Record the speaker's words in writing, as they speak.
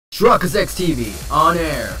Heroez TV on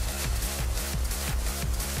air.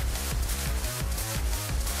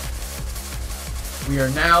 We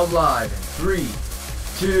are now live in 3,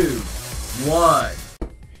 2, 1.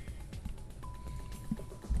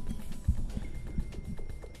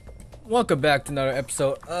 Welcome back to another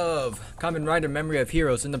episode of Kamen Rider Memory of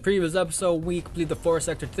Heroes. In the previous episode, we completed the forest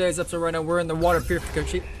sector. Today's episode, right now, we're in the water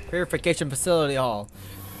purification facility hall.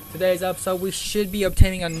 Today's episode, we should be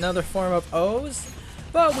obtaining another form of O's,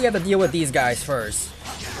 but we have to deal with these guys first.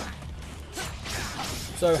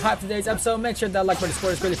 So, hype today's episode. Make sure that like button,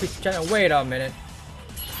 support really appreciate the channel. Wait a minute.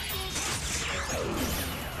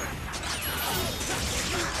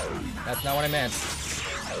 That's not what I meant.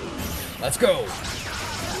 Let's go.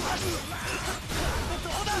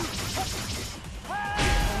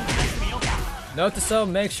 Note to self,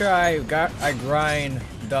 make sure I grind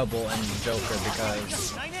double in Joker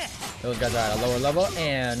because those guys are at a lower level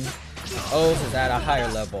and O's is at a higher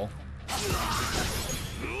level.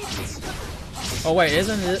 Oh wait,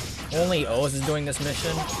 isn't it only O's is doing this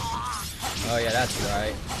mission? Oh yeah, that's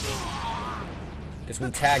right. Guess we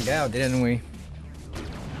tagged out, didn't we?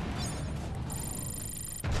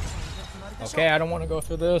 Okay, I don't want to go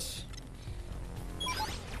through this.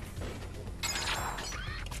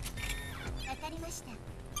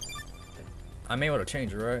 I'm able to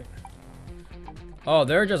change it, right? Oh,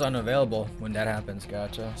 they're just unavailable when that happens.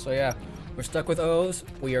 Gotcha. So yeah, we're stuck with O's.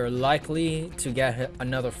 We are likely to get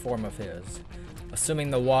another form of his,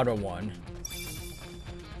 assuming the water one.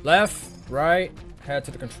 Left, right, head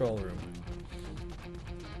to the control room.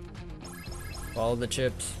 Follow the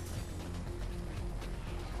chips.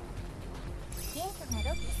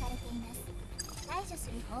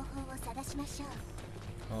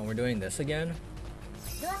 Oh, we're doing this again?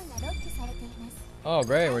 Oh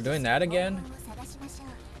great, we're doing that again?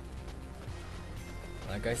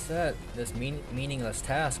 Like I said, this meaningless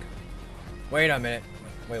task. Wait a minute.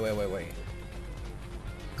 Wait.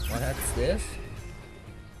 What's this?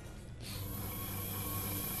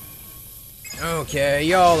 Okay,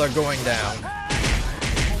 y'all are going down.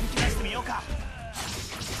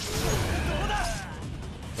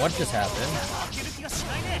 What just happened?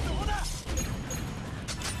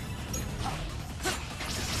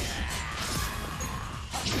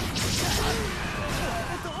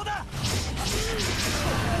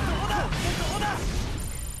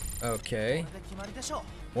 Okay.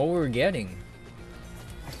 What were we getting?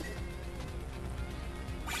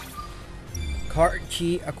 Cart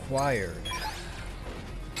key acquired.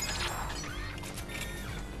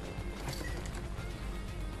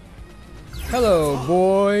 Hello,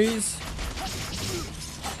 boys.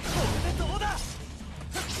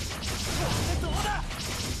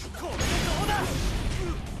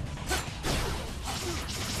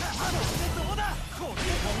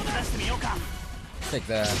 Take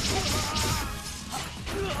that.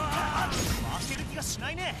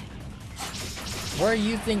 Where are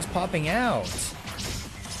you things popping out?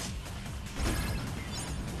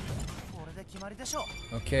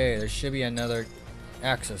 Okay, there should be another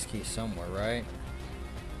access key somewhere, right?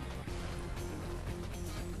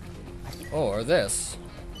 Oh, or this.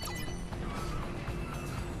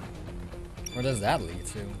 Where does that lead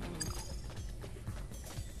to?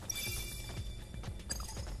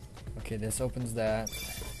 Okay, this opens that.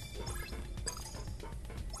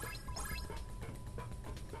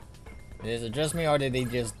 Is it just me or did they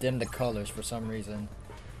just dim the colors for some reason?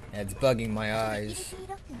 Yeah, it's bugging my eyes.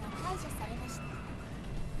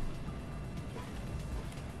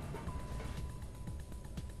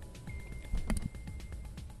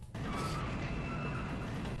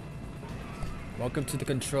 Welcome to the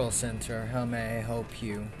control center. How may I help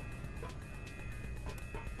you?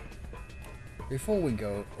 Before we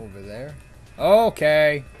go over there.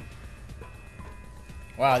 Okay.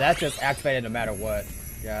 Wow, that's just activated no matter what.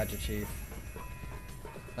 Gotcha, Chief.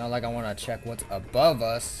 Not like I want to check what's above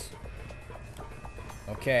us.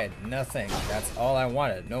 Okay, nothing. That's all I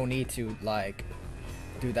wanted. No need to, like,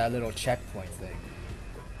 do that little checkpoint thing.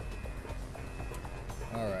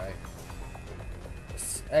 Alright.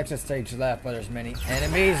 Exit stage left, but there's many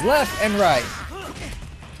enemies left and right.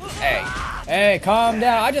 Hey, calm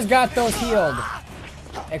down. I just got those healed.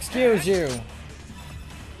 Excuse you.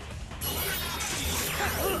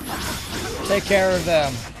 Take care of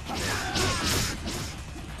them.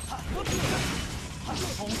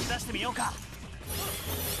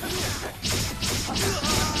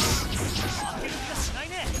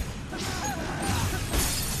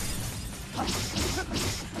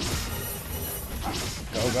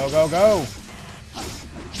 Go.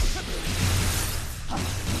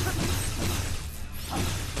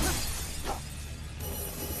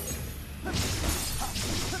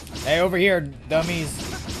 Hey, over here, dummies.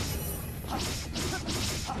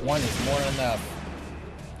 One is more than enough.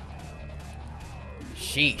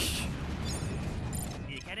 Sheesh.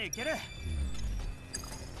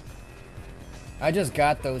 I just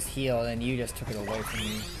got those healed and you just took it away from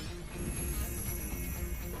me.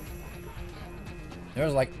 There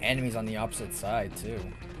was like enemies on the opposite side too.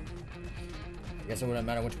 I guess it wouldn't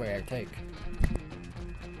matter which way I take.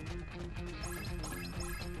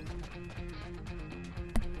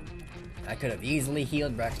 I could have easily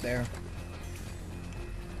healed back there.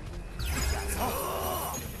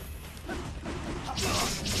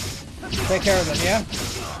 Take care of them, yeah?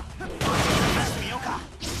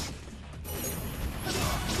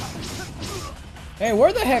 Hey,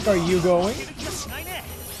 where the heck are you going?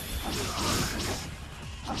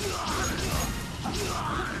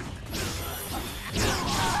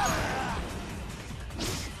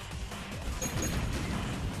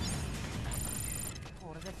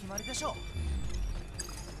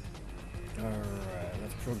 Alright,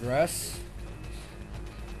 let's progress.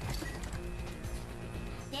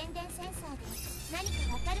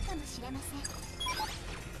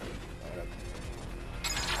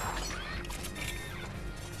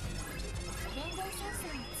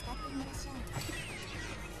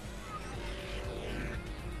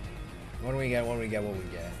 What do we get? What do we get? What do we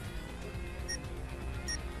get?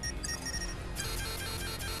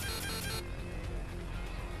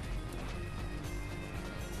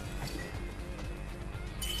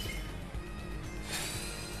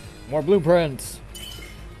 More blueprints.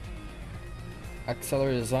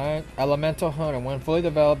 Accelerated design. Elemental Hunter. When fully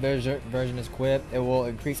developed version is equipped, it will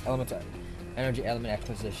increase elemental energy element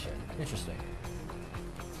acquisition. Interesting.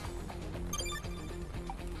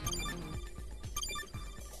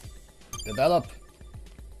 Develop.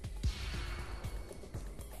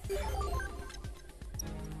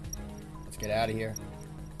 Let's get out of here.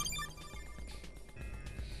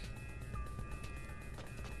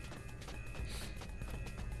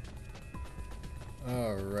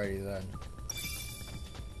 Alrighty then.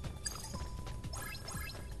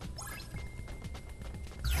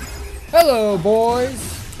 Hello, boys.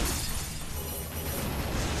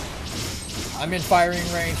 I'm in firing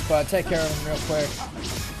range, but take care of them real quick.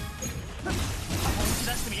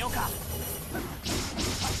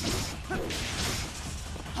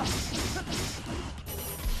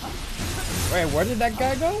 Wait, where did that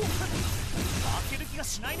guy go?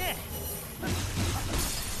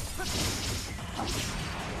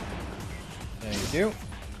 Thank you.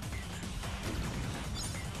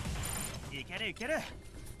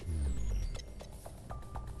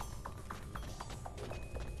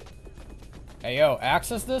 Hey, yo,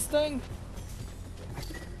 access this thing?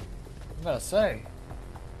 I'm gonna say.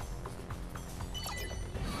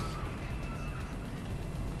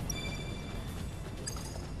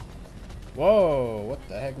 Whoa, what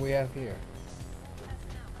the heck we have here?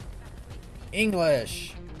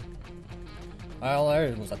 English! All I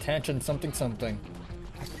heard was attention something something.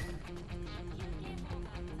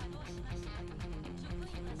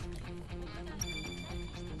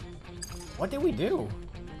 What did we do?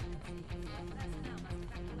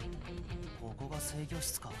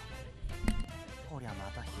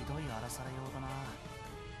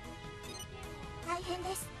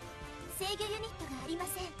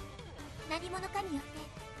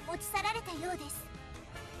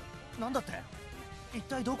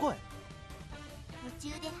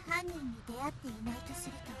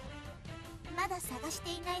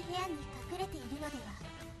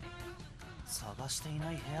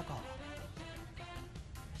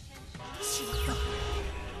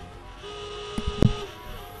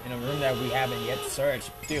 In a room that we haven't yet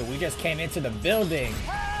searched. Dude, we just came into the building.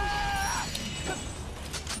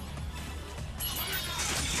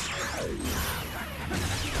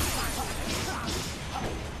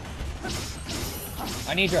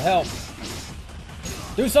 I need your help.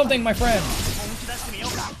 Do something, my friend.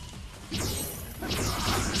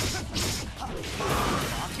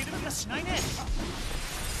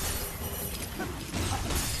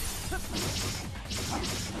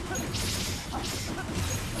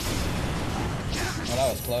 Oh, that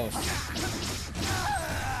was close.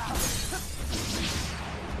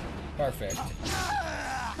 Perfect.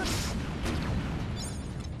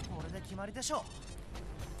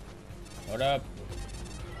 Hold up.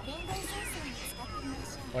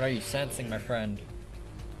 What are you sensing, my friend?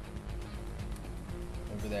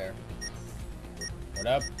 Over there. Hold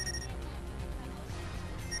up.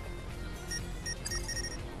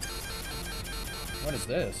 What is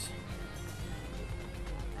this?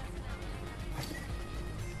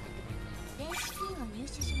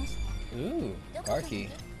 Ooh, car key.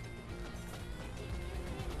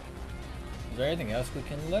 Is there anything else we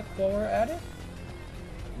can look while we're at it?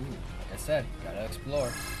 Ooh, like I said, gotta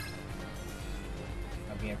explore.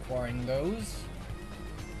 I'll be acquiring those.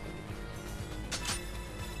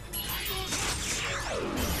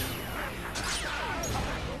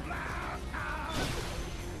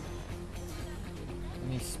 Let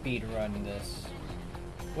me speed run this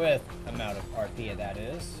with amount of RP that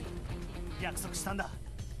is.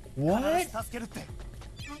 What?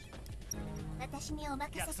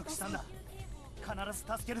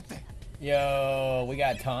 Yo, we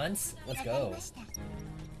got tons. Let's go.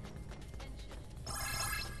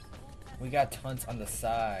 We got tons on the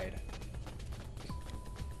side.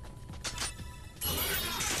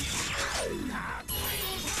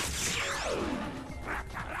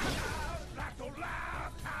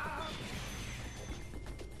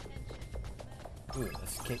 Ooh,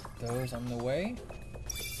 let's kick those on the way.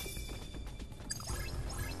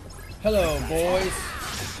 Hello, boys.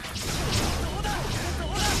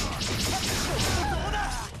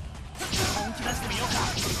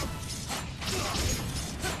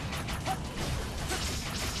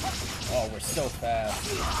 Oh, we're so fast.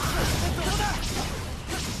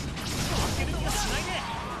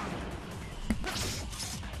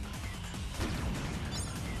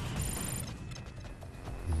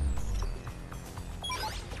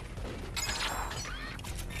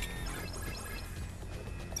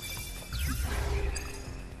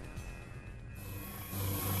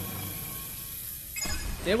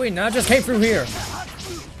 Did we not just came through here?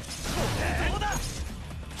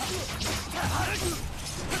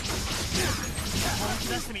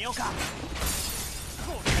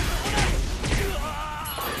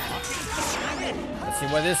 Let's see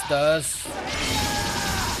what this does.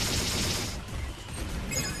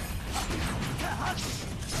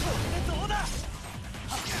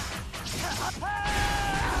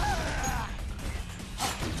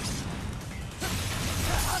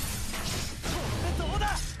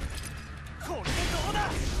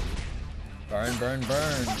 Burn, burn,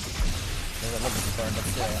 burn. Doesn't look like it's burned, but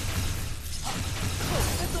still.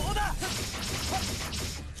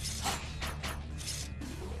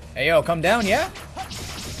 Hey, yo, come down, yeah?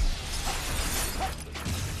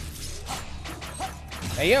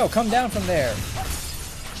 Hey, yo, come down from there.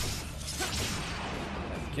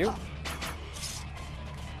 Thank you.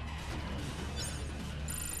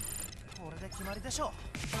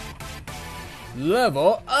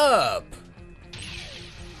 Level up!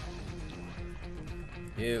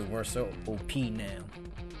 Dude, we're so OP now.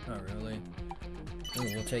 Not really. Ooh,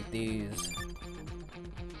 we'll take these.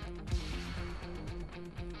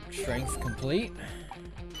 Strength complete.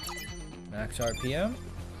 Max RPM.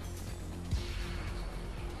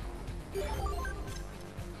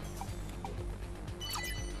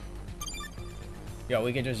 Yo,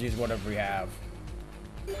 we can just use whatever we have.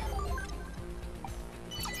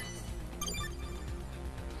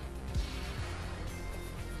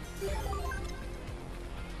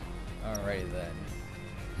 Alrighty then.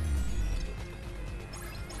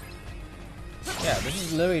 Yeah, this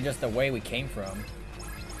is literally just the way we came from.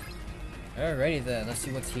 Alrighty then, let's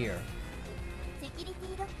see what's here.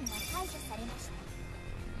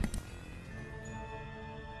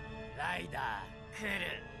 Rider, 来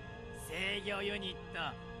る。制御ユニット、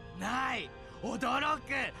ない。驚く。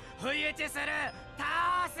不意打ちする。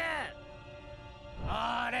倒す。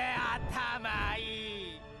俺頭い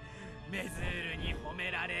い。メズールに褒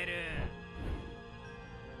められる。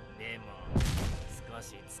でも少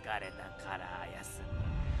し疲れたから休む。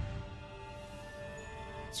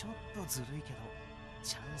ちょっとずるいけど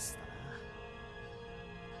チャンスだな。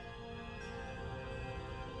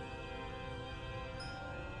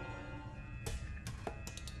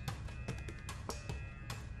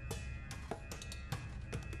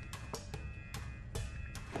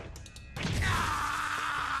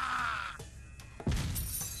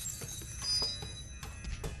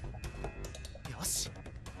よし。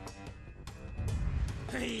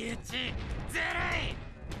不意打ちずるい。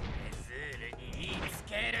メズールに言いつ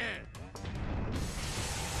ける。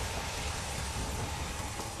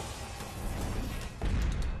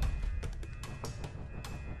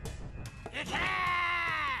いけー。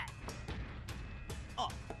あ、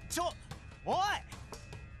おい。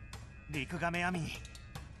リクガメアミ、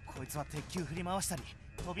こいつは鉄球振り回したり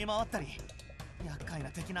飛び回ったり厄介な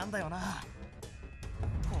敵なんだよな。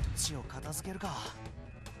こっちを片付けるか。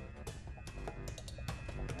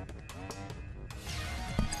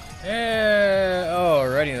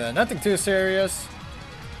Alrighty then. Nothing too serious.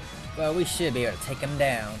 But we should be able to take him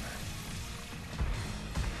down.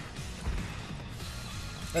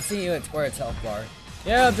 Let's see where its health bar.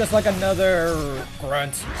 Yeah, just like another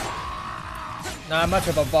grunt. Not much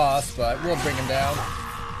of a boss, but we'll bring him down.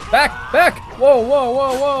 Back! Back! Whoa, whoa,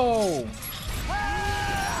 whoa, whoa!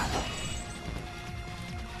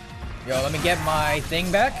 Yo, let me get my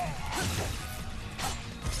thing back.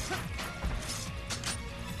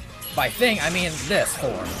 By thing, I mean this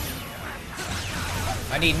form.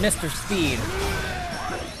 I need Mr. Speed.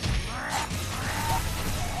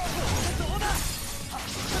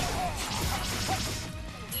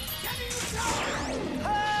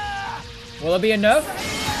 Will it be enough?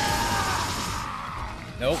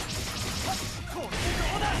 Nope.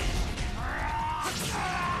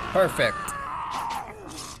 Perfect.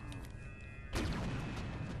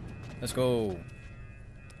 Let's go.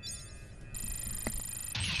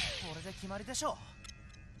 これで決まりでしょう。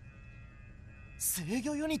制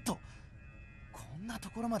御ユニット、こんなと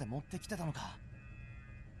ころまで持ってきてたのか。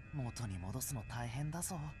元に戻すの大変だ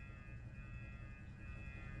ぞ。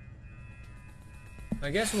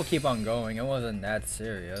I guess we'll keep on going. It wasn't that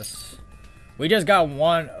serious. We just got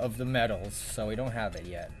one of the medals, so we don't have it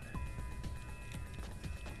yet.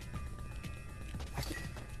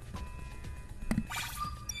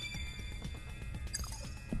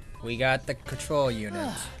 We got the control unit.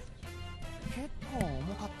 結構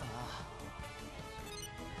重かった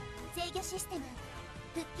な。制御システム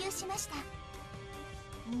復旧しました。ほ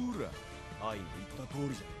ら、愛の言った通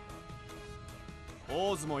りじゃん。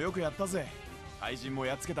オーズもよくやったぜ。怪人も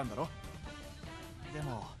やっつけたんだろ。で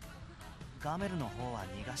もガメルの方は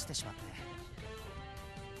逃がしてしまって、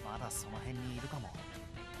まだその辺にいるかも。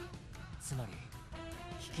つまり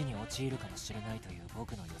危機に陥るかもしれないという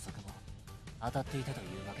僕の予測も当たっていたとい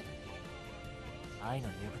うわけだ。愛の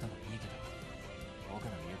言うこともいいけど、僕の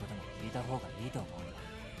言うことも聞いた方がいいと思うよ、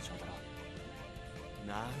翔太郎。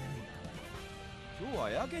なんだ、今日は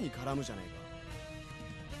やけに絡むじゃねえ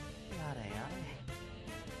か。やれやれ。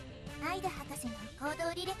アイダ博士の行動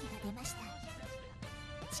履歴が出まし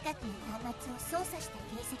た。近くの端末を操作した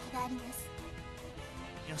形跡があります。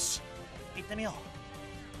よし、行ってみよう。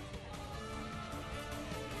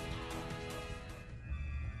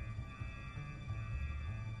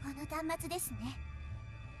この端末ですね。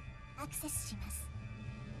アクセスします。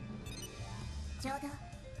ちょうど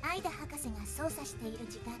アイダ博士が操作している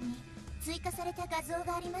時間に追加された画像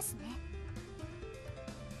がありますね。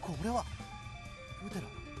これはプテラ、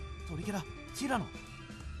トリケラ、ティラノ、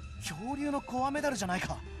恐竜のコアメダルじゃない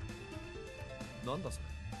か。なんだそれ、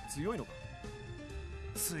強いのか。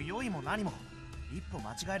強いも何も、一歩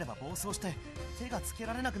間違えれば暴走して手がつけ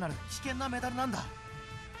られなくなる危険なメダルなんだ。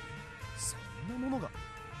そんなものが。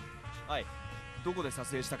はい、どこで撮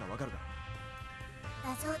影したかわかるか。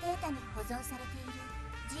画像データに保存され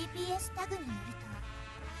ている GPS タグによる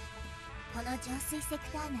と、この浄水セク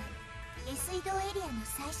ター内下水道エリアの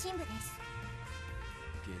最深部です。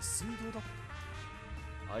下水道だって。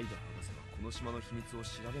アイダ博士がこの島の秘密を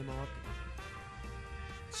調べ回って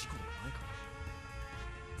た。事故でもないか。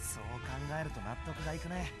そう考えると納得がいく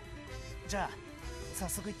ね。じゃあ早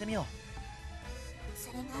速行ってみよう。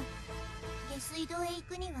それが下水道へ行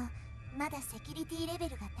くにはまだセキュリティレベ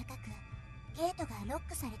ルが高く、ゲートがロッ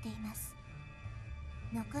クされています。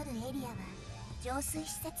残るエリアは浄水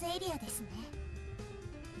施設エリアですね。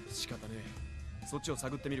仕方ねえ、そっちを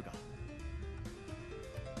探ってみるか。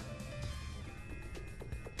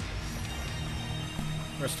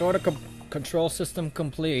Restore the control system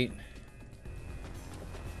complete.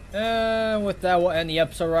 And with that, we'll end the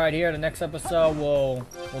episode right here. The next episode, we'll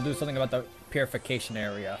do something about the purification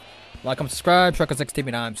area. Like and subscribe. Trucker6TV,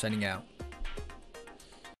 and I'm signing out.